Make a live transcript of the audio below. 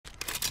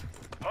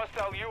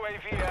Hostile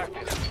UAV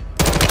active.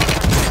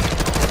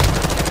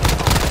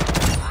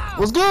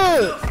 What's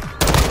good?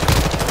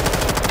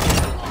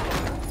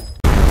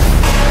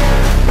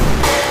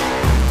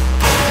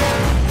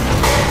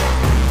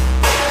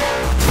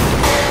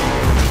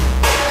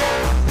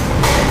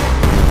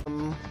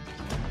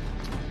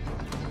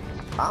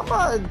 I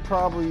might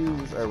probably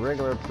use a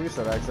regular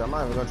preset actually. I'm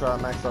not even gonna try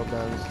to max out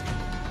guns.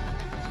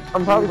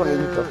 I'm probably gonna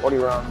use the 40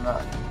 round.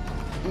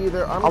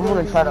 Either I'm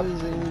gonna try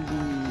using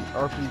the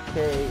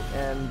RPK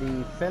and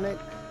the Fennec,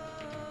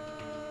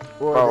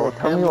 or the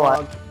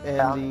Hemlock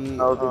and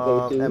the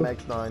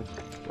MX9.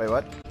 Wait,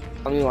 what?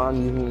 Tell me why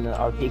I'm using the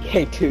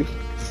RPK too.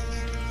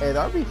 Hey, the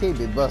RPK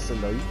be busting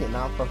though. You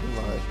cannot fucking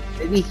lie.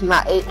 It's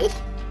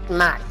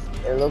max.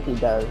 It literally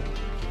does.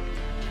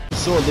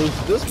 So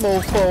this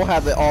mofo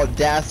had the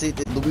audacity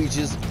to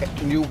Luigi's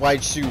new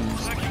white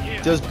shoes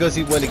just because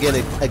he went to get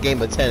a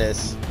game of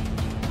tennis.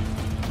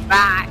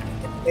 Back.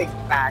 Big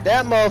back.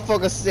 That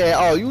motherfucker said,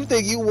 "Oh, you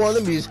think you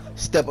want me to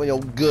step on your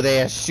good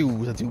ass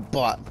shoes that you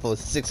bought for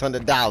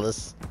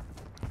 $600?"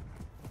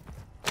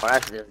 Oh,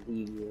 that's just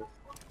devious.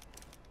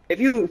 If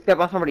you step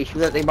on somebody's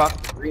shoes that they bought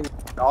for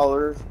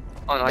 $300,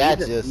 oh no,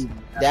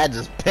 that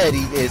just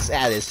pettiness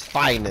at its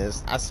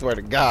finest. I swear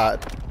to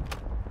God.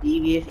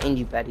 Devious and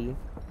you petty.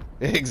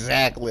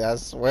 Exactly, I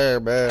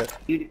swear, man.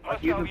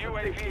 Hostile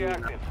UAV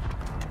active.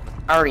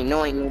 I already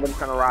know ain't nobody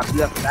trying to rob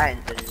you after that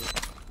incident.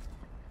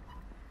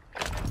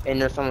 And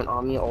there's someone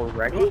on me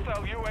already?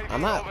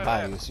 I'm not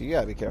buying you, so you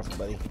gotta be careful,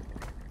 buddy.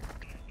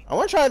 I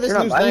wanna try this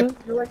new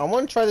sniper. I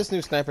wanna try this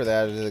new sniper they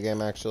added to the game,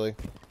 actually.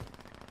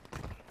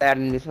 They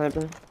added a new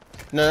sniper?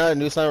 No, not a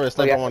new sniper, a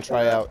sniper I wanna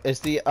try out. It's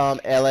the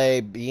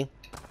LAB.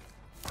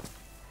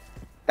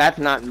 That's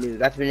not new.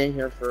 That's been in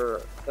here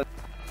for...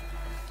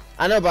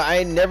 I know, but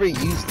I never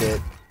used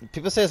it.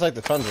 People say it's like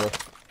the Tundra.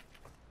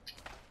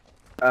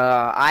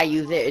 I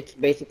use it. It's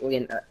basically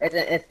it's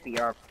an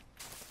SPR.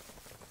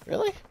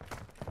 Really?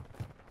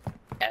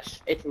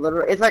 Yes. It's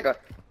literally it's like a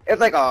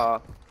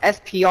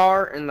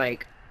SPR and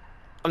like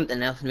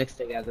something else mixed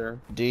together.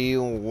 Do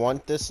you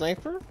want this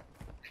sniper?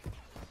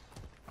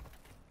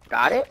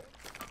 Got it?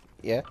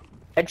 Yeah.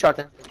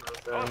 Headshot.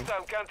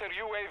 Hostile counter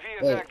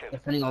UAV is active.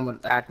 Depending on what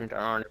attachments are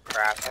on it,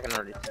 crap, I can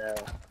already tell.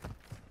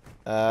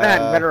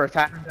 Better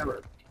attachments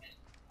ever.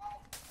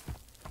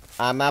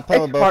 I'm not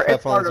playing with both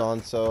headphones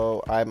on,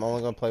 so I'm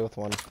only gonna play with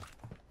one.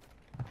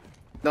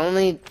 The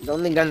only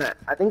gun that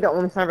I think the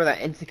only sniper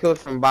that insecures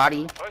from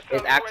body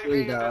is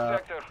actually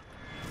the.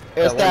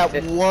 It's that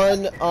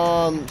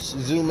one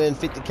zoom in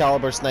 50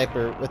 caliber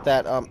sniper with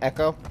that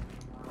echo.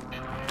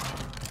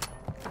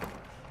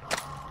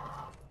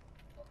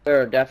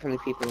 There are definitely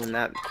people in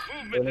that.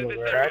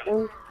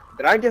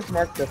 Did I just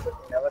mark the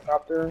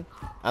helicopter?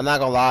 I'm not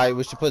gonna lie,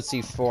 we should put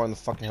C4 on the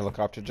fucking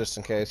helicopter just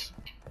in case.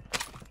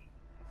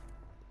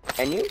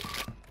 Can you?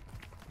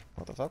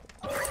 What the fuck?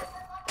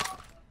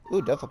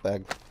 Ooh, duffel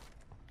bag.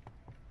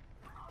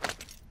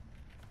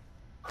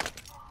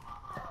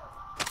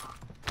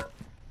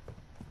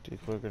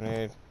 Decoy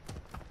grenade.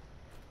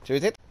 Should we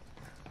take?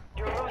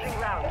 You're losing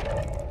round.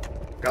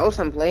 Go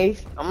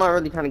someplace. I'm not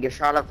really trying to get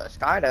shot up the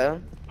sky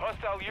though.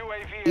 Hostile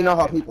UAV. You know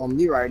how people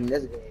me right in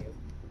this game.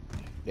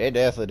 They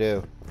definitely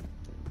do.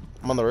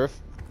 I'm on the roof.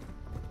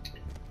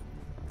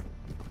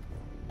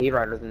 Me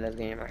riders in this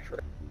game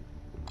actually.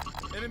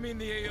 Enemy in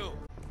the AO.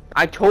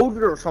 I told you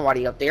there was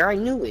somebody up there. I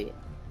knew it.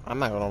 I'm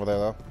not going over there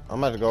though. I'm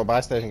about to go buy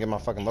station and get my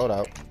fucking load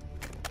out.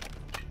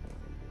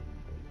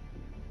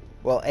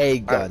 Well, a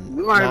gun.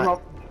 We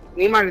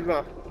might as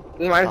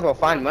well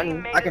find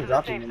money. I can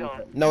drop you.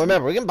 No,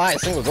 remember, we can buy a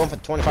single gun for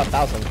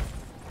 25,000.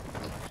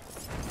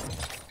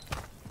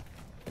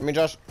 I mean,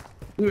 Josh.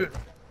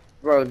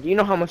 Bro, do you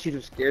know how much you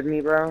just scared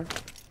me, bro?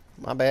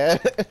 My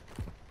bad.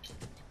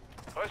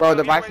 Bro,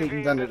 the buy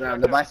station's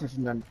underground. The buy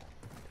station's underground.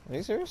 Are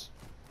you serious?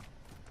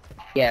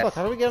 Yes. Fuck,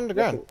 how do we get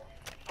underground?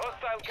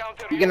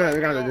 You get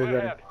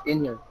underground.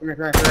 In here. Come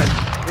here.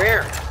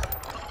 Where?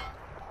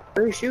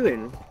 Where are you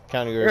shooting?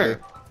 Counter UAV.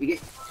 You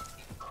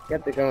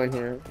have to go in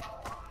here.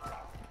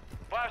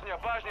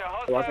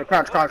 Watch it.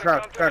 Crouch.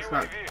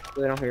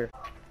 They don't hear.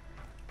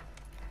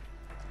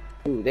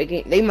 Ooh,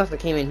 they must have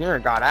came in here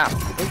and got out.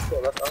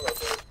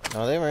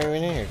 No, they weren't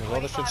even in here because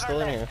all the shit's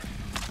still in here.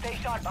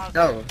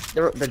 No,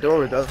 the door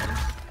was open.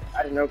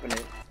 I didn't open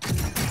it.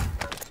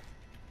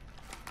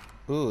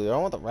 Ooh, you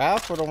don't want the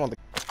RAF or don't want the...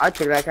 I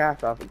took that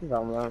cast off. What you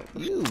talking about?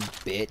 You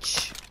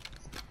bitch.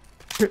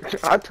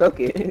 I took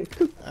it.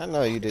 I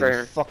know you did,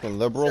 you fucking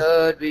liberal.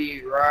 Should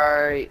be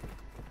right.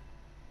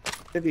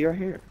 Should be right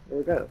here. There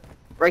we go.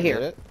 Right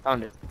here.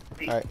 Found it.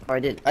 Alright. Oh, I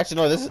did. Actually,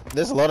 no, this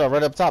is loadout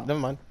right up top. Never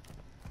mind.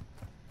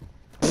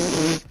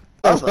 Wait,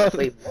 what?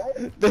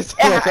 It has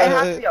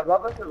to be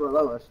above us or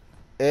below us.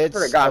 It's...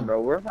 Swear to God,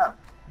 bro. Where's that?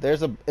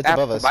 It's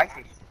above us.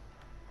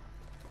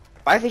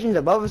 Buy station's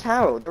above us?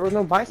 How? There was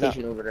no buy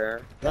station over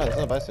there. No, there's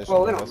no buy station.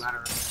 Well, it don't matter.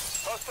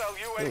 Hostile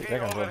Ooh,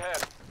 UAV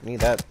overhead. need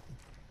that.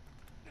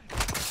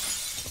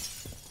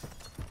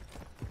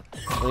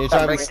 When you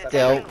try to be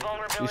stealth,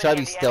 you try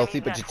to be stealthy,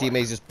 but your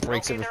teammate just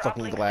breaks every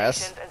fucking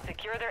glass.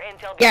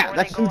 Yeah,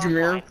 that's who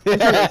Jameer.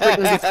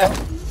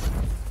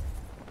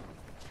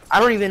 I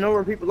don't even know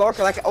where people are,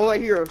 cause like all I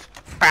hear is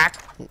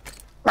crack,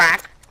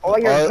 crack. All I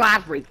hear is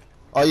glass break.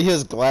 All you hear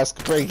is glass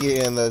breaking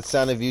and the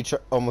sound of you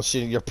almost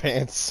shitting your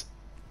pants.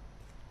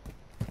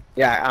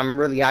 Yeah, I'm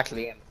really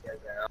actually am scared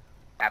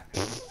now.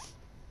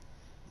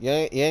 You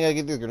ain't gonna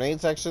get these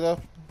grenades actually though?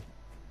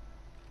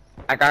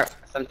 I got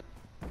some.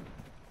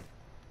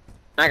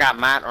 I got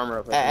mad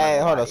armor. Hey,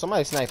 hold on,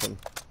 somebody's sniping.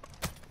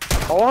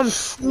 Oh, I'm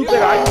stupid.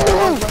 I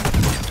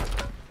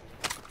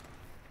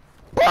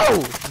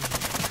Whoa!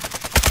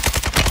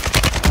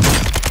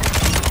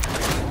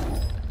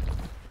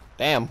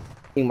 Damn.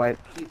 He might.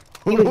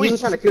 He was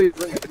trying to kill you.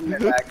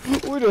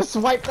 We just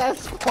swiped that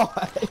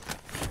spot.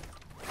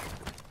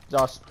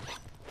 Josh.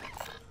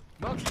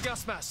 Marking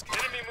gas mask.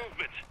 Enemy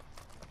movement.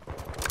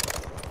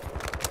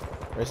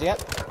 Where's he at?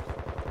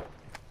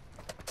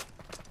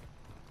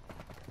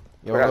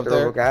 You wanna go up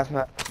there? Gas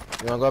mask.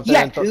 You wanna go up there?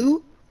 Yeah, and two?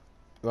 You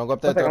wanna go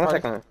up there? One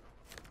second.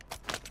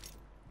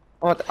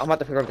 I'm about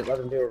to figure out the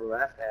legendary over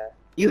last guy.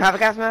 You have a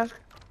gas mask?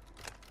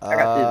 I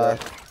got two though.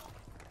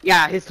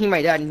 Yeah, his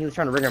teammate died and he was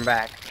trying to bring him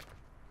back.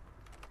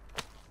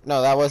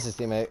 No, that was his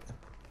teammate.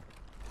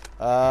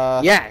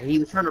 Yeah, he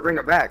was trying to bring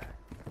her back.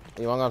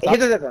 You wanna go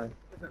Hit on top? this one.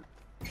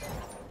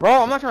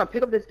 Bro, I'm not trying to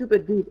pick up this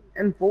stupid dude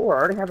M4. I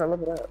already have that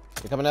leveled up.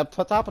 You coming up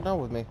top or no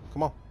with me?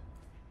 Come on.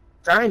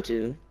 Trying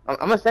to. I'm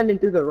gonna send him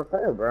through the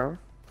repair, bro.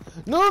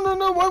 No, no,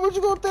 no. Why would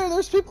you go up there?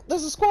 There's people.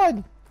 There's a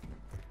squad.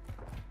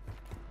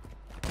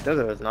 No,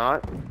 there was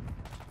not.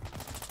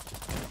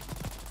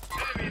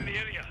 Enemy in the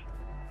area.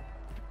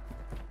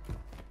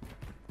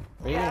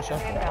 Are you gonna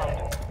shot?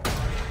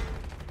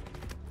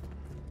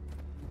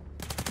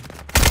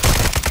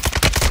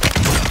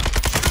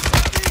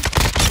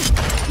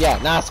 Yeah,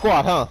 nah,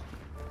 squad, huh?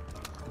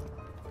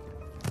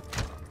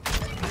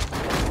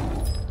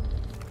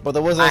 But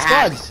there wasn't a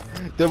squad.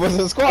 There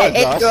wasn't a squad,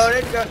 Josh. It's good,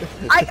 it's good.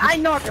 I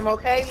knocked him,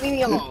 okay? Leave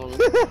me alone.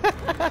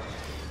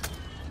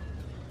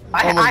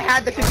 I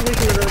had the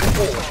situation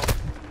before.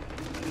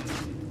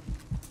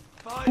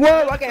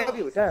 Whoa, I can't help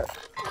you with that.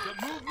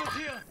 Got movement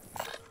here.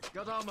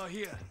 Got armor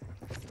here.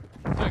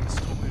 Thanks,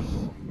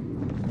 Romeo.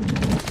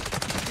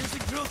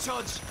 Using drill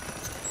charge.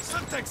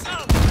 Semtex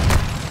out.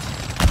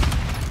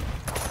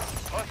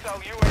 Hostile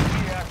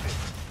UAV active.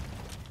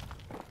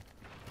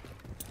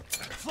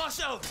 Flash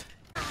out.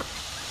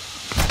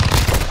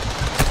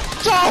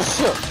 Josh!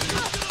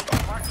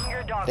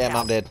 Damn,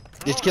 I'm dead.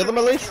 Did you kill them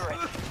at least?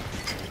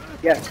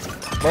 Yes.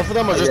 Both of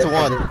them or just the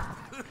one?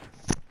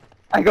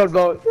 I got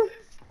both.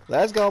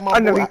 Let's go, my I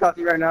know boy. he's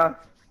talking right now.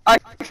 I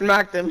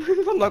smacked him.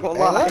 I'm not gonna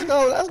lie. Let's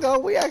go, let's go.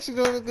 We actually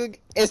doing a good.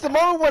 It's the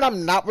moment when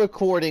I'm not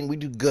recording, we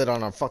do good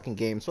on our fucking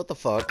games. What the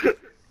fuck?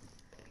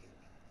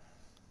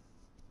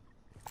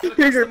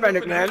 Here's your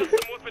fennec, man.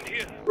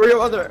 Where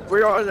your other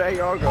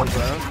AR goes,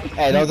 bro?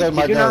 Hey, those are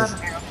my You guns.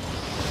 not-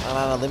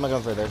 No, leave my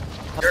guns right there.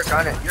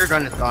 Your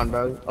gun is gone,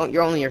 bro. Oh,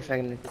 you're only your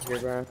second here,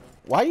 bro.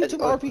 Why you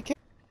took RPK?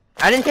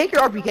 I didn't take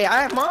your RPK.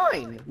 I have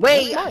mine.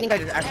 Wait, I think I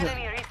just actually.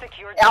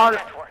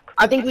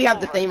 I think we have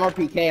the same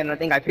RPK, and I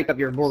think I picked up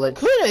your bullet.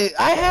 Clearly,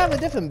 I have a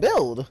different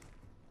build.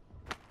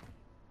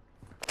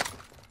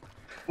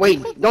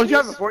 Wait, don't you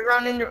have the 40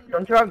 round in your?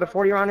 Don't you have the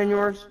 40 round in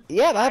yours?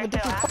 Yeah, but I have a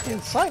different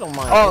fucking sight on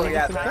mine. Oh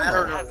yeah,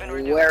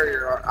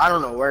 I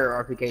don't know where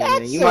your RPK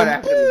That's is. You might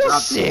have to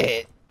drop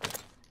bullshit.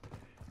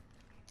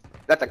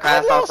 Got the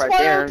class off right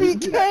there.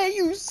 RPK,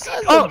 you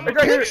son Oh, of it's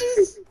right here.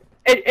 bitches.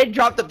 It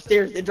dropped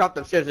upstairs. It dropped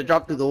upstairs. It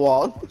dropped through the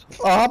wall.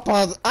 Oh,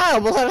 I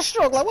almost had a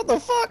stroke. Like, what the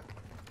fuck?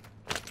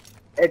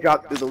 It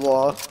dropped through the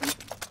wall.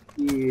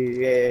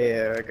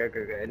 Yeah,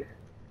 good.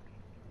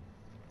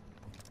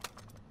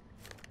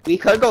 We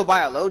could go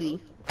buy a loadie.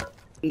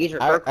 Get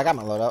your I got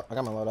my load up. I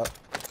got my load up.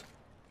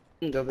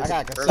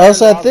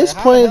 Also, at this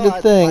point of the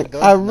thing,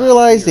 I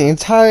realized the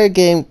entire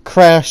game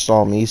crashed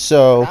on me,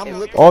 so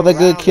all the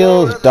good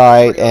kills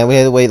died, and we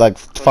had to wait like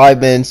 5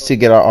 minutes to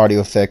get our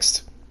audio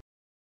fixed.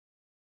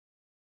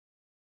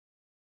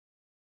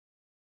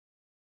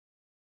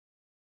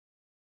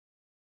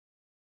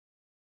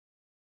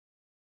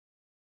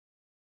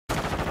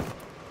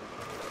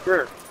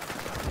 Sure.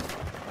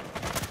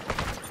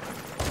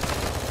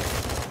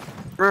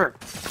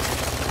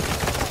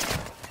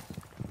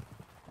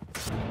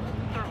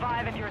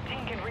 Survive if your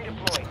team can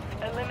redeploy.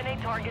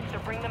 Eliminate targets to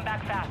bring them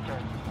back faster.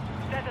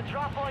 Set a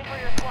drop point for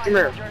your squad, Come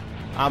here. soldier.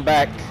 I'm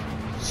back.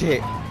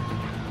 Shit.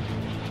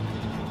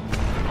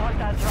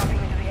 Hostiles dropping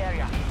into the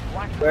area.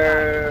 Watch the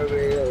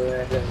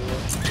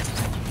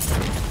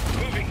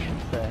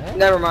Moving.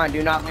 Never mind.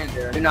 Do not land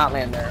there. Do not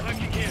land there. Lucky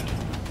here.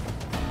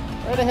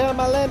 Where the hell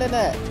am I landing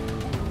at?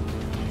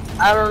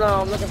 I don't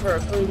know. I'm looking for a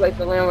clean place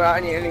to land without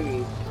any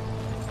enemies.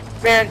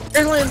 Man,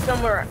 just land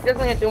somewhere. Just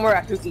land somewhere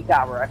at Suki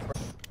Tower. I swear.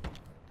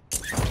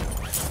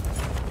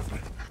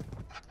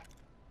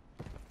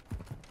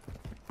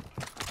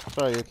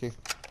 Sorry, Yuki.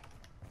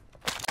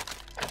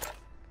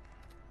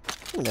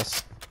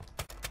 Yes.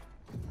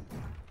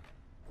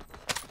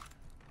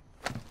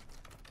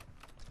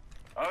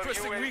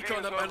 Requesting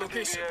recon at my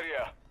location.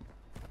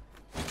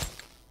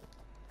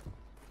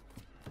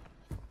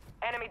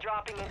 Enemy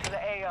dropping into the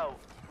AO.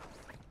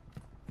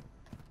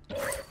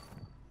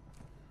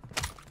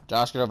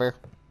 Josh, get over here.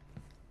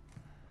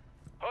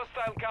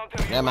 Hostile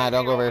counter. Never mind,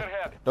 don't go over here.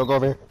 Don't go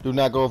over here. Do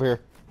not go over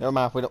here. Never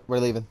mind, we're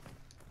leaving.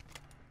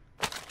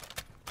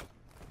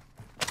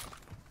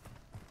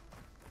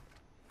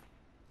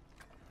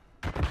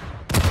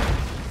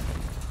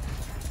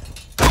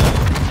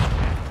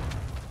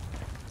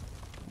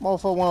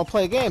 Motherfucker wanna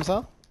play games,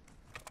 huh?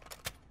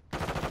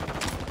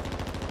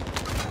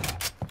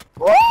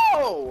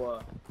 Whoa!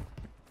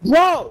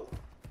 Whoa!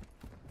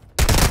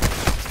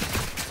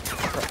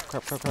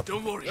 Crap.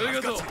 Don't worry, I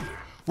got you.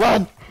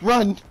 Run!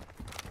 Run!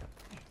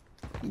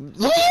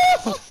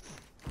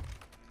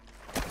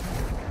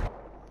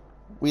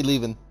 We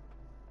leaving.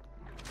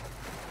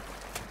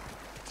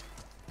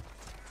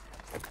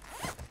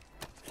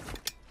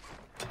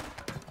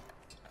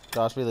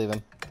 Josh, we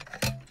leaving.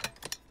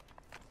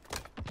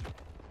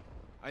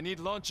 I need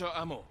launcher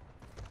ammo.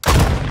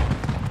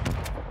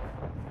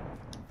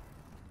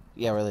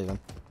 Yeah, we're leaving.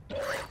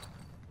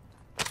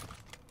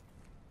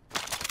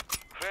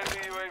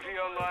 Friendly UAV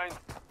online.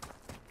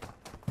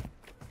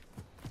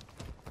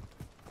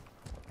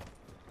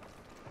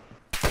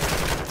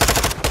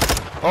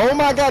 Oh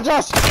my god,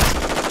 Josh!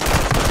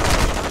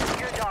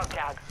 Your dog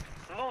tag.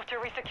 Move to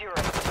resecure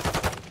it.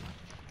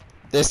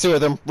 There's two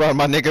of them. Run,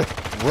 my nigga.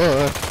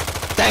 Run.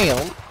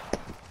 Damn.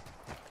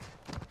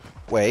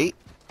 Wait.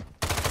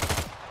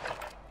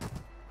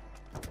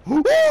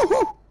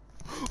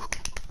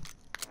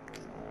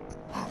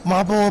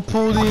 My boy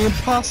pulled the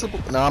impossible.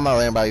 No, I'm not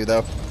laying by you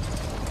though.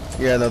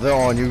 Yeah, no, they're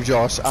on you,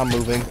 Josh. I'm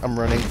moving. I'm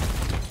running.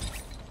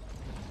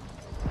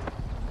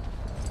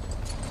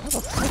 How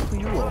the fuck were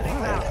you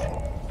alive?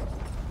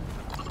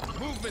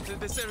 Movement in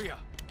this area.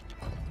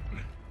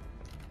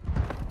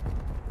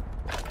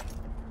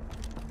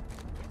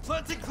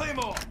 Planting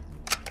Claymore.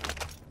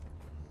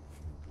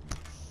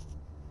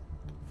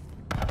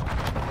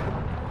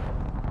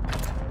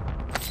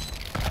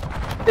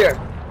 There.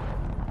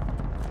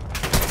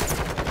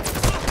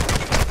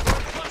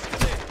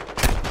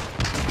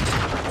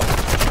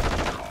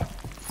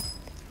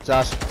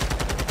 Josh.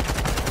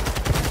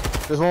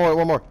 There's one more,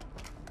 one more.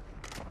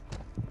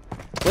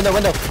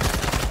 Window.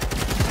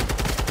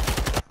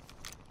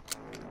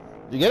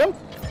 You get him?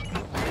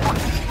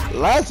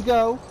 Let's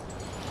go.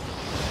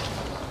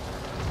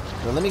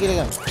 Well, let me get a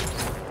gun.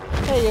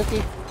 Hey,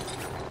 Yuki.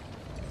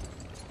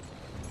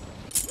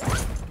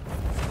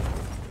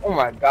 Oh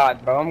my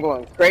god, bro, I'm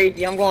going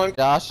crazy. I'm going.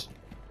 Josh.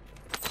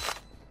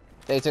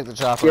 They took the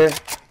chopper. Yeah.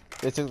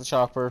 They took the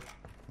chopper.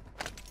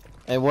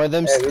 And one of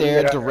them Hey, we can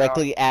stared get out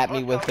directly at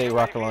me with a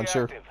rocket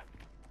launcher.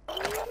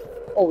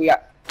 Oh yeah.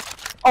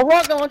 A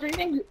rocket launcher? You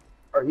think?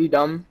 Are you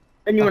dumb?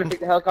 And you want to take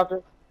the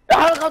helicopter? The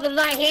helicopter's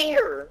not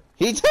here.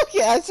 He took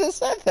it. I just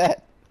said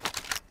that.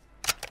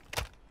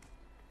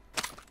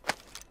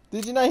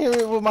 Did you not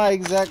hear what my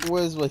exact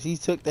words was? He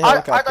took the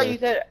helicopter. I thought you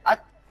said.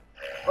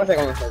 One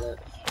second, one second.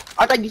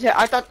 I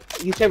thought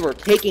you said we're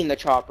taking the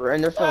chopper,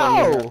 and they're still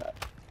in here.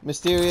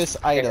 Mysterious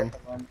item.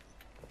 What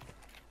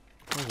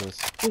is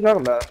this? What are you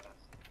talking about?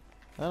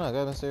 I don't know. I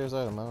got a mysterious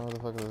item. I don't know what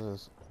the fuck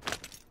this is.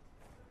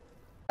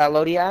 That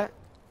Lodi at?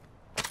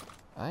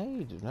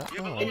 I do not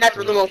know. And that's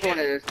where the most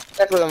wanted is.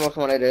 That's where the most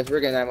wanted is. We're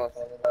getting that most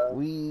wanted.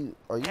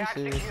 Are you Tag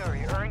serious? secure.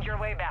 You earned your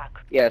way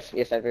back. Yes,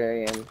 I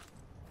very am.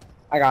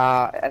 I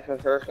got SS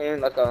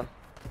Hurricane. Let's go.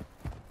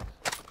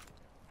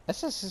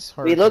 That's just his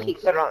We low-key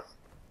set on.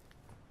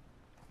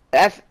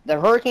 That's the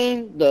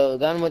Hurricane, the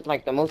gun with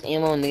like the most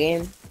ammo in the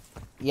game.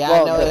 Yeah,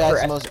 Well, I know the- it has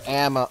for the most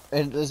ammo.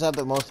 It's not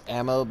the most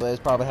ammo, but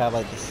it's probably have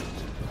like this,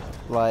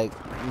 like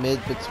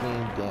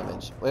mid-between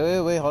damage.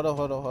 Wait, hold up.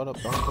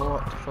 Don't go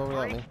forward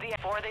at me. Breach the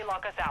before they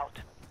lock us out.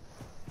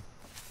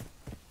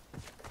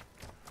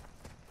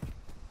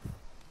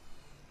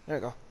 There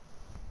you go.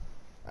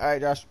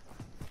 Alright, Josh.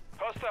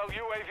 Hostile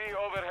UAV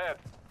overhead.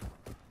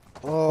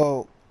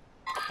 Whoa.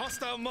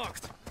 Hostile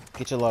marked.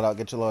 Get your load out.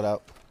 Get the load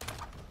out.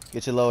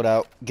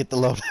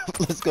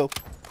 Let's go.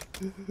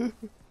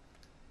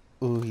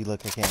 Ooh, he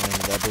look, I can't aim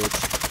at that bitch.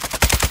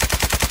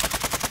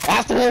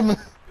 After him!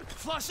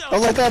 Flash out.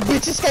 Don't let that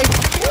bitch escape!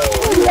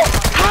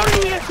 How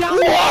did you tell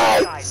me?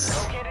 Guys,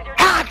 located your dog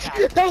Hacks!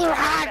 tag. Those are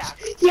hacks!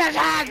 Yes,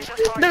 hacks!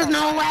 There's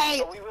no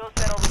way! But we will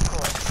settle the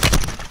score.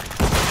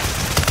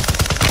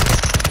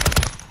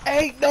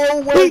 Ain't no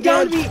way! He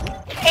got me!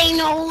 Ain't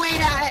no way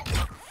that!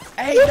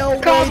 Ain't no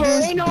way Cabo,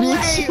 this ain't no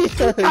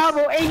bitch way!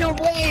 Cabo, ain't no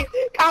way!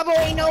 Cabo,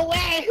 ain't no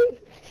way!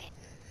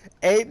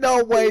 Ain't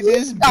no way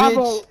this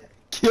Cabo. bitch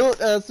killed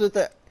us with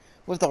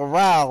a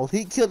round.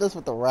 He killed us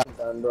with a round.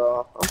 Done,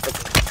 bro.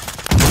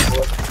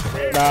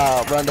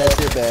 Nah, run that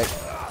shit back.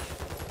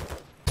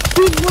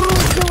 He's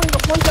literally killing a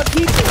bunch of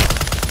people!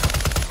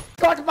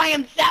 Caught by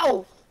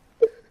himself!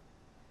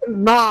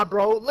 Nah,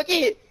 bro, look at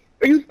it!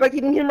 Are you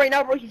spectating him right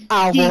now, bro? He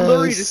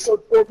literally just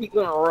killed 4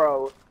 people in a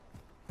row.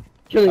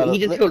 He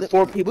just killed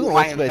 4 people We're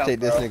by gonna himself, spectate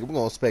this bro. nigga. We're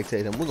gonna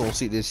spectate him. We're gonna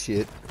see this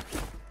shit.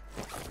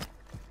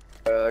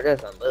 Bro,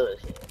 that's some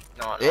bullshit.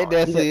 No, It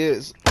definitely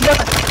is. You got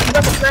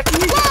the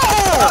second?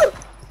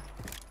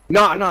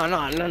 No,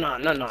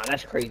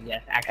 that's crazy.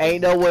 That's actually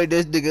Ain't no way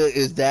this nigga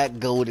is that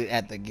goated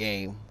at the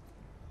game.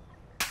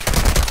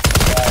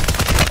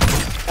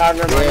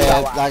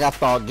 Yeah, like I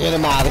thought. Get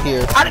him out of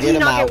here. How did Get he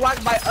him not out. get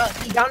whacked by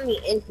us? He downed me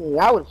instantly.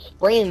 I was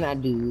spraying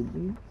that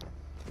dude.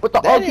 With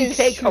the That is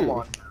RPK, come true.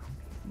 on.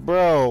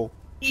 Bro.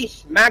 He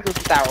smacked us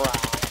with that round.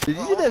 Did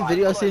you see that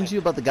video I sent you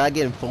about the guy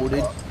getting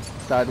folded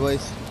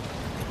sideways?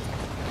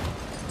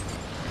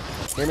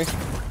 Hear me?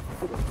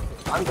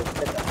 I'm just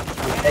saying that.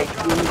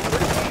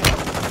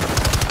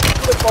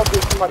 Who the fuck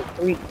is somebody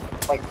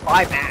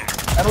 5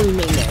 acts? That don't even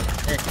make no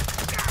sense.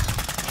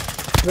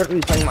 They're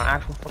really playing my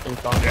actual fucking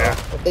song, bro.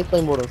 If they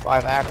play more than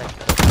 5 acts,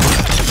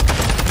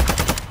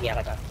 yeah,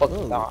 like a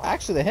fucking dog.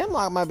 Actually, the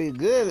hemlock might be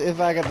good if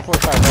I got the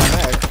 45 round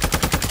mag.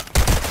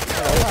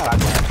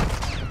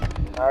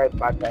 Alright,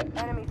 bye guys.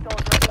 Enemy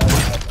soldier.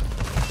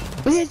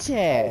 Bitch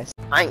ass.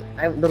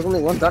 There's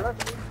only one gunner?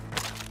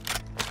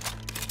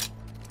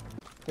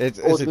 It's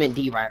Ultimate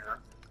D-Rider.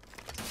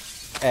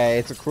 Hey,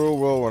 it's a cruel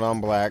world when I'm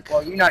black.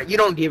 Well, you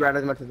don't D-Rider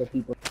as much as the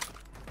people.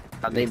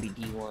 They be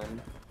D1.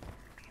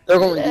 They're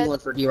going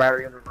D1 for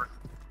D-Rider Universe.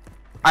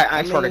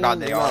 I swear to God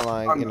they you're are. Not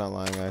lying. You're not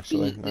lying,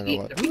 actually. Not gonna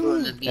lie.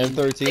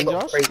 M13,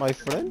 Josh? My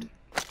friend?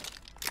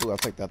 Ooh, I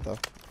picked that, though.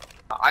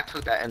 I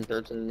took that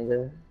M13,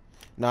 nigga.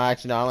 No,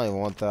 actually, no, I don't even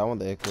want that. I want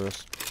the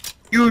Icarus.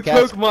 You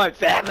Cats- took my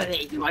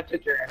family! I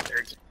took your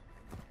M13.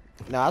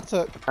 No, I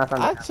took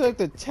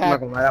the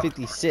TAC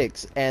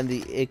 56 and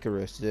the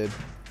Icarus, dude.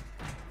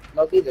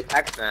 Loki, the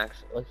tax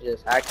max. Let's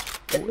just hack.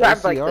 If you Oh,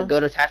 have like the ACR?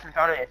 good attachment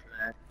on it, it's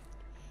max.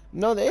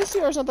 No, the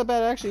ACR is not that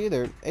bad, actually,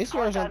 either.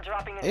 ACR is not.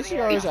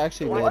 ACR is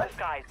actually mid.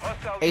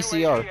 Hostile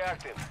ACR. UAV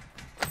active.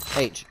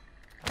 H.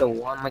 The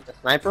one like the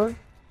sniper?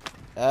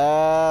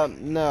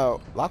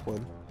 No.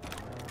 Lockwood.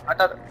 I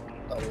thought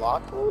the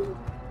Lockwood?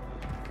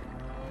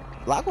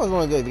 Lockwood's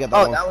only good if you got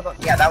that one. That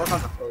was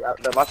on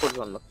the Lockwood's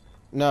on the.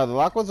 No, the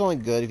Lockwood's only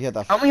good if you have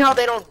that. Tell me how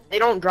they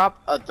don't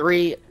drop a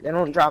 3. They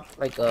don't drop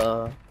like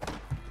a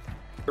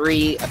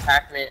 3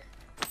 attachment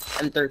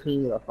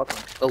M13 with a fucking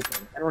scope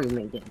in. That don't even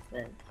make any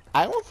sense.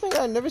 I don't think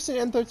I've never seen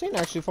an M13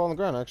 actually fall on the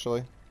ground,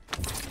 actually.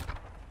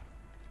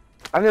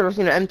 I've never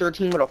seen an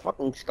M13 with a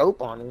fucking scope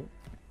on it.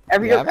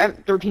 Every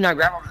M13 I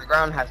grab off the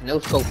ground has no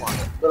scope on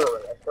it.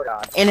 Literally, I swear to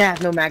God. And it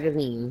has no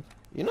magazine.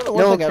 You know the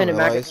one No thing I extended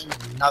realized?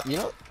 magazine. Nothing.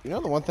 You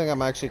know the one thing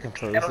I'm actually That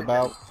confused don't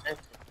about? make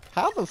sense.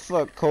 How the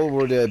fuck Cold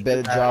War did a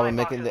better job of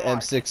making the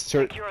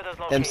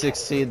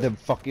M16 than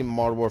fucking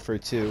Modern Warfare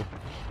 2?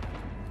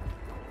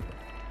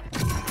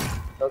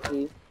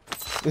 Okay.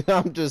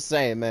 I'm just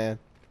saying, man.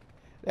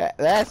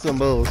 That's some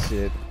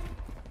bullshit.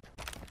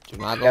 Do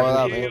not go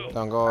without me.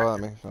 Don't go without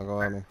me. Don't go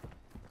without me.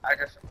 I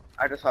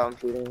just saw him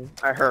shooting.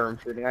 I heard him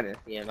shooting. I didn't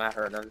see him. I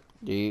heard him.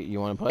 You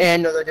want to push?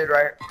 And another dude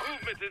right.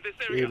 Movement in this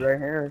Dude area. right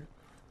here.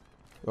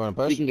 You want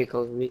to We push? can get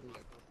closer. We can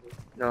get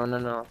closer.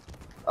 No.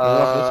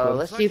 off this one.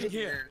 Let's see if we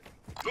can.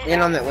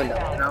 In on that window.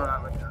 In on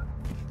that window.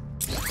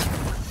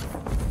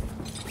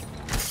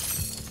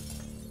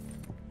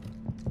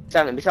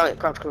 Beside me.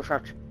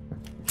 Crouch.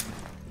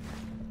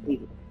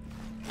 Easy.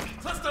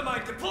 Cluster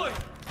mine deployed.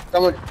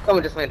 Someone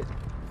just landed.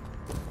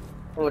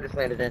 Someone just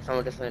landed in. I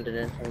swear to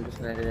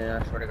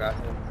God,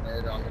 someone just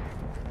landed on me.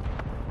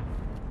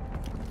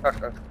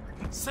 Crouch.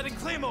 Setting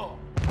claymore.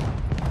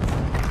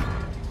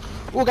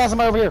 Oh, got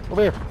somebody over here.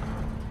 Throwing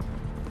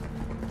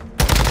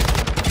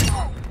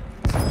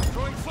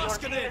Your flash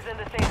team grenade. is in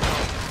the safe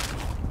zone.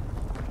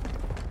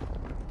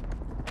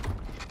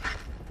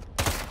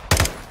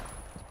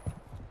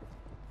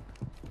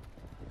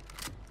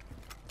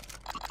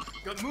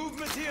 Got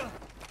movement here.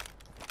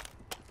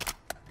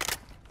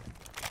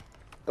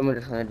 Someone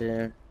just landed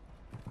in.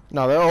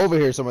 No, they're over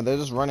here somewhere. They're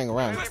just running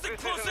around. Requesting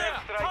close Precision air.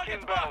 airstrike Target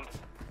inbound. marked.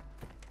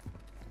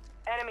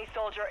 Enemy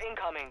soldier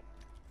incoming.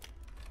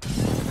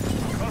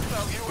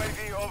 Hostile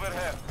UAV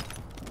overhead.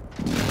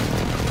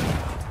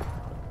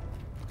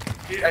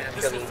 Here,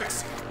 this will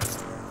fix it.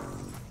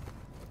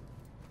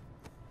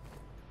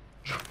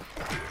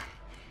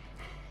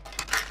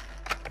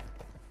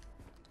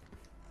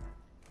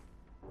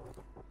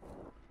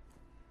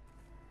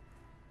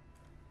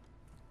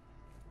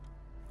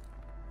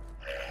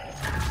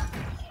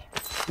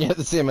 You have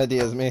the same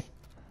idea as me.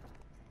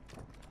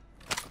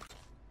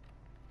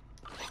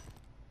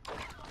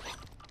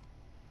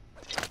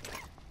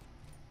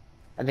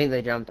 I think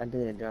they jumped. They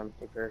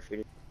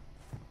parachuted.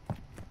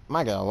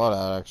 Might get a lot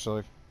out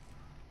actually.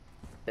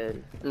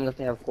 Unless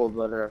they have cold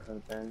blooded or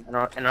something. I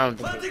don't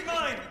think Planting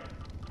mine.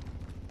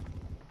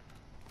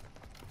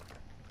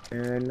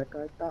 And like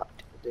I thought,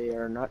 they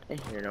are not in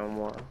here no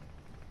more.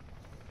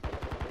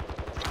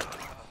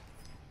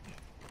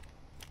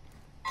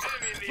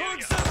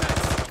 Throwing subjects.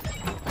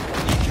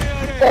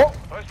 Oh!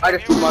 I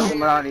just teamed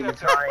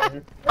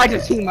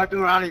up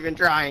them without even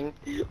trying.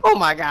 Oh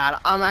my God,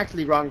 I'm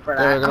actually wrong for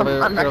that. Get over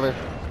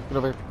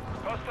here.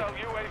 Hostile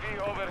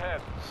UAV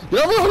overhead.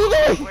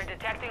 We're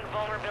detecting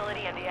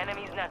vulnerability in the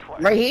enemy's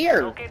network. Right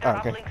here. Locate their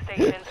Okay. uplink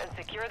stations and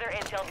secure their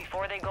intel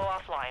before they go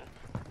offline.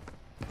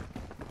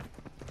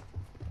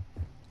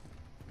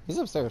 He's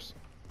upstairs.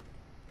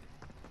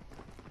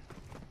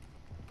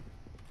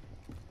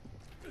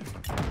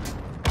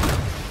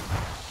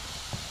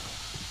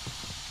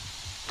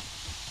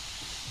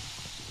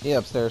 Yeah,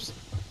 upstairs.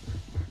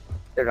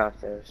 They're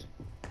downstairs.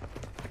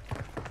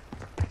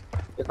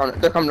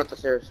 They're coming up the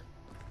stairs.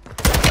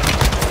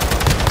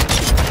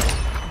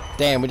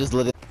 Damn, we just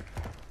lit it.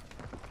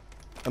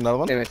 Another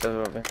one? Maybe it's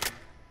over there.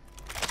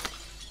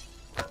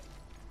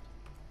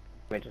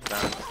 Maybe just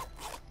down.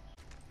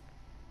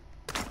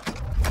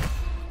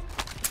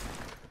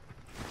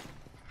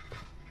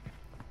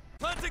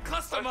 Planting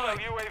cluster Hostile mine.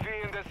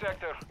 UAV in this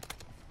sector.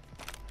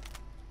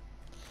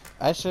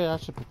 I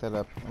should pick that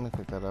up. Let me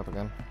pick that up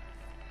again.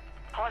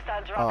 Hostile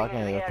I dropping can't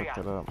into the even pick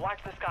that area. up. Watch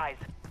the skies.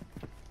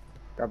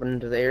 Dropping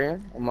into the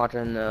area. I'm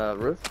watching the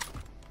roof.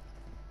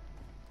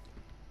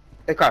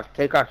 Take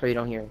off so you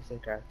don't hear.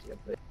 Take off. Yeah,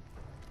 but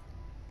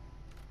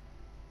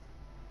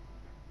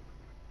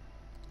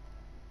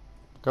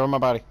Cover my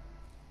body.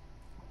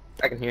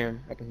 I can hear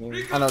him.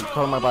 I know,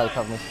 cover my body,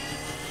 cover me.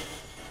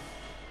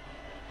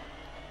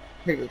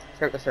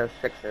 Check the stairs.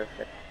 Fix.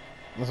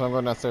 That's what I'm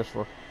going downstairs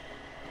for.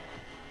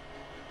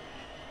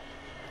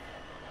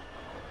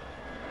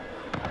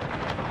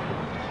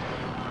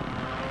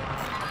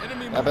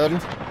 Enemy That building?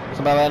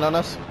 Somebody land on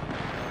us?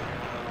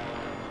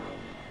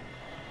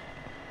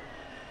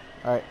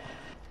 Alright.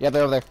 Yeah,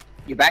 they're over there.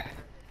 You back?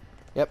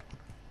 Yep.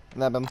 In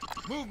that building.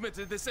 movement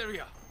in this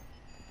area.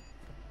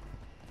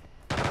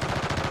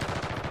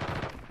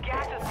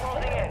 Gas is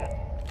closing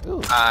in.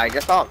 Ooh. I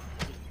just saw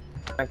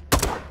him.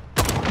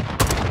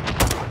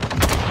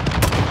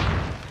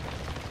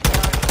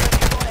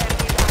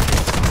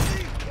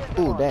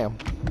 Ooh, damn.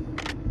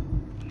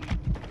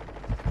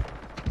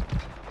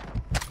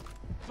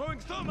 Throwing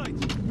thermite.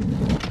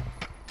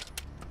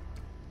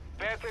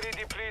 Battery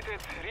depleted.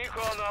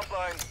 Recon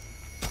offline.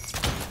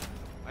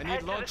 I Head need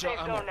to the launcher safe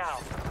ammo. zone now.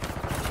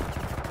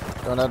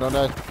 Don't die, don't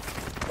die.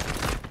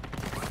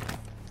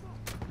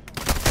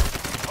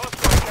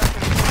 Hostile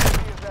captain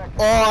UAV is active.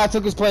 Oh, I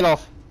took his plate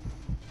off.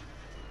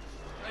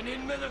 I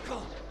need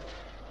medical.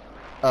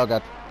 Oh,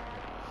 God.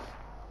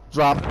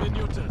 Drop. I'm in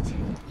your dirt.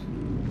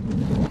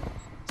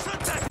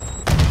 Contact.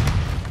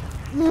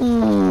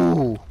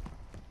 Ooh.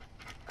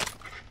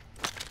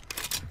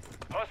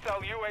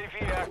 Hostile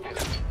UAV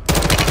active.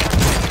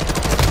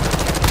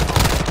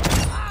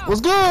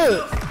 What's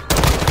good?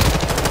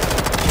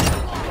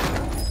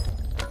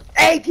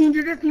 Hey, team,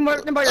 you're just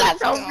marking by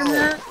yourself in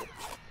there.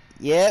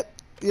 Yep.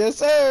 Yes,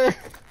 sir.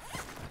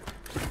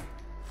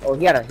 Oh,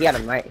 he had a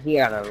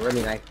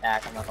really nice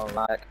attack. I'm not gonna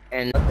lie.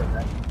 And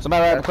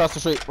Somebody right across the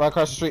street. Right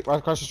across the street. Right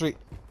across the street.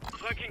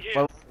 Flanking here.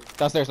 Well,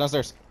 downstairs.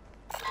 Downstairs.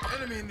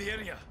 Enemy in the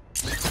area.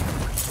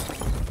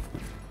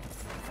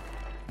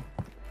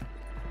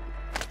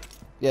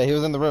 Yeah, he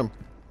was in the room.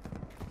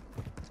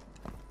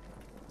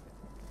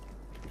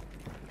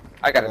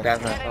 I got a gas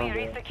Enemy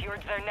mask.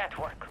 resecured their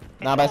network.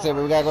 Nah, but I said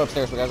we gotta go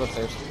upstairs. We gotta go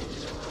upstairs.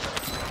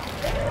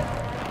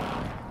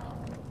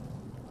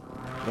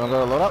 You wanna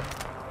go to load up?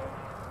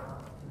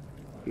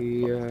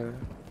 Yeah.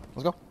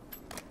 Let's go.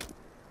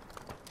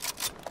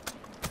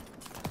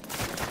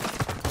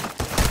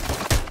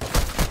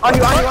 On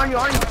you.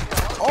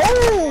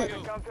 Oh!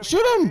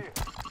 Shoot him!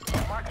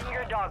 Marking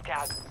your dog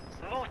tag.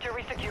 Move to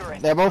resecure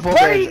it. They're both over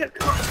Where are there. you?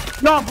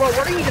 No, bro.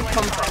 Where do you even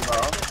come from,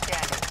 bro?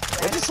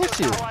 What just hit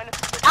you?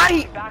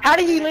 How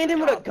did he land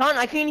him with a gun?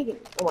 I can't even.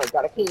 Oh my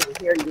god, I can't even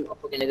hear you,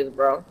 fucking niggas,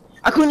 bro.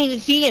 I couldn't even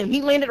see him.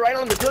 He landed right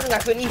on the building. I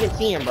couldn't even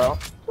see him, bro.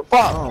 The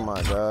fuck? Oh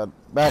my god.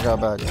 Back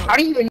up, back up. How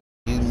do you even?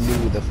 You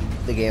knew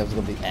the game was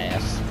gonna be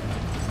ass.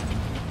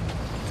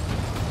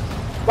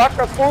 Black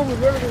Ops 4 was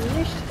really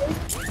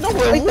delicious. No,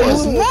 it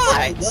was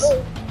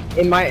not!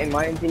 In my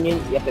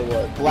opinion, yes it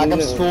was. Black It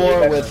Ops was 4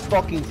 way with better.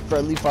 fucking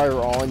friendly fire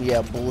on, yeah,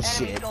 Enemy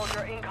bullshit.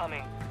 soldier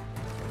incoming.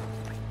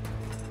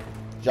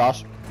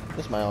 Josh,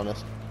 this is my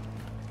honest.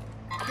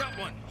 Got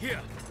one here.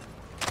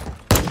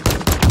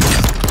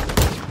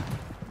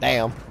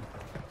 Damn.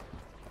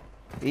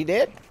 He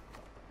did?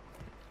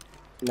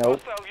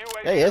 Nope. Hostile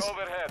UAV There he is.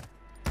 overhead.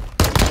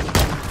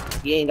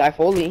 He ain't got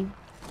fully.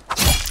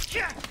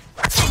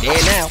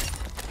 Dead now.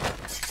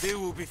 They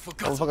will be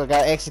forgotten. Motherfucker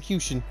got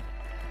execution.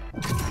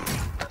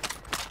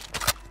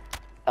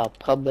 A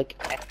public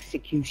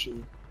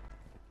execution.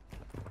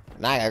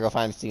 Now I gotta go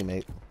find his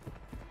teammate.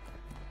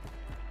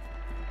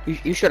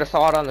 You should have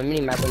saw it on the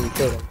minimap when you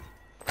killed him.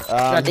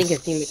 I think his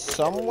teammate-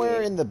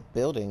 somewhere in the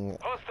building.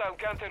 Hostile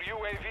counter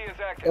UAV is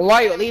active. And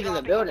why are you leaving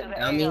the building?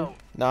 I mean,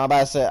 No, I'm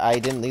about to say I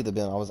didn't leave the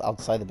building. I was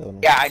outside the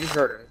building. yeah, I just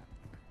heard him.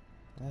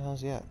 Where the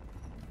hell's he at?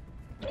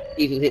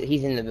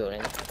 He's in the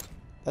building.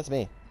 That's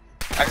me.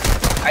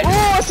 I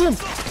Oh, I see him!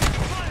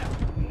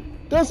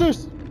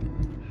 Downstairs!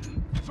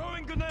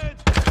 Throwing grenade.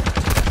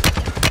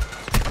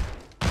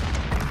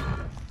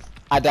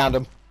 I downed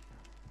him.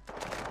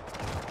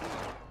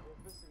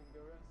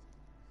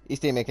 His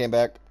teammate came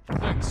back.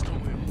 Thanks, Tommy.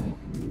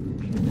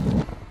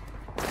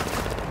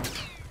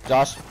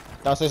 Josh,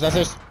 downstairs,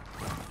 downstairs.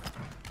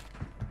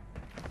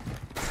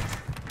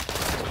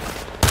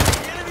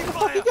 Enemy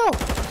Where'd he fire. go?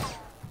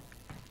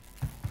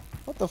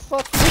 What the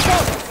fuck?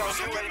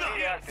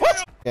 UAV active.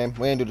 What? Game.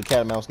 We didn't do the cat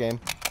and mouse game.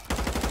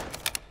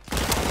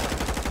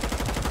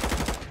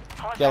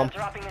 Kill him. Hostiles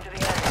dropping into the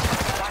area.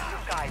 Watch the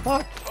skies.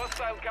 Fuck.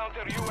 Hostile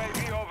counter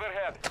UAV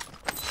overhead.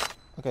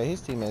 Okay,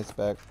 his teammate's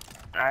back.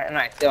 And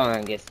I still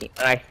don't get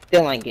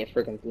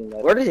freaking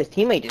teammate. Where does his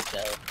teammate just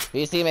go?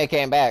 His teammate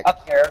came back.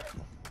 Upstairs.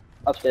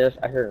 Upstairs.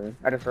 I heard him.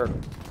 I just heard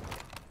him.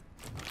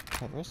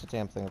 Hey, where's the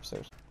damn thing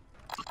upstairs?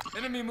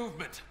 Enemy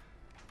movement.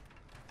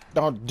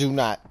 Do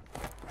not.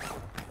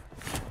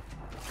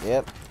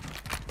 Yep.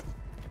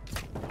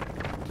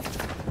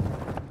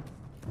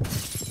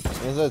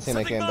 His other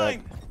teammate came back.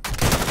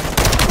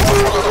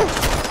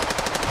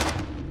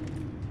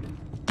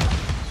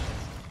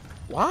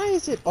 Why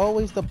is it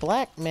always the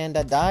black man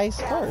that dies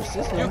first?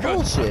 This is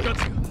bullshit.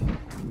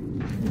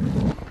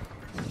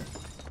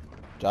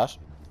 Josh?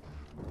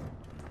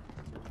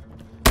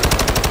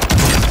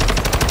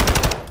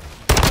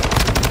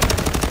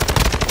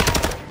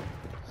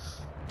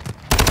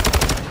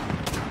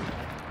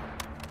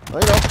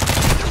 There you go.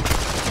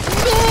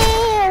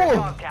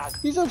 No!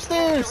 He's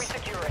upstairs!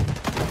 Resecure it.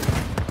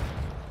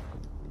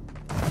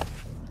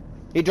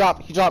 He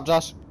dropped,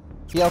 Josh.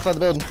 He outside the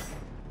building.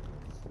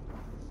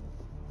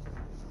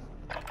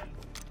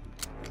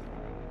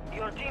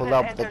 Your team Pull has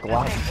out the entered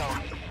Glock. safe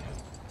zone.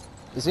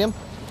 You see him?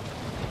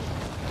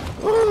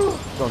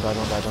 Don't die.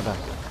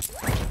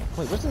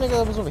 Wait, where's the nigga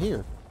that was over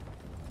here?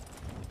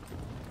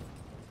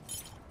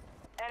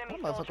 Enemy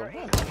That soldier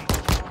motherfucker incoming. ran.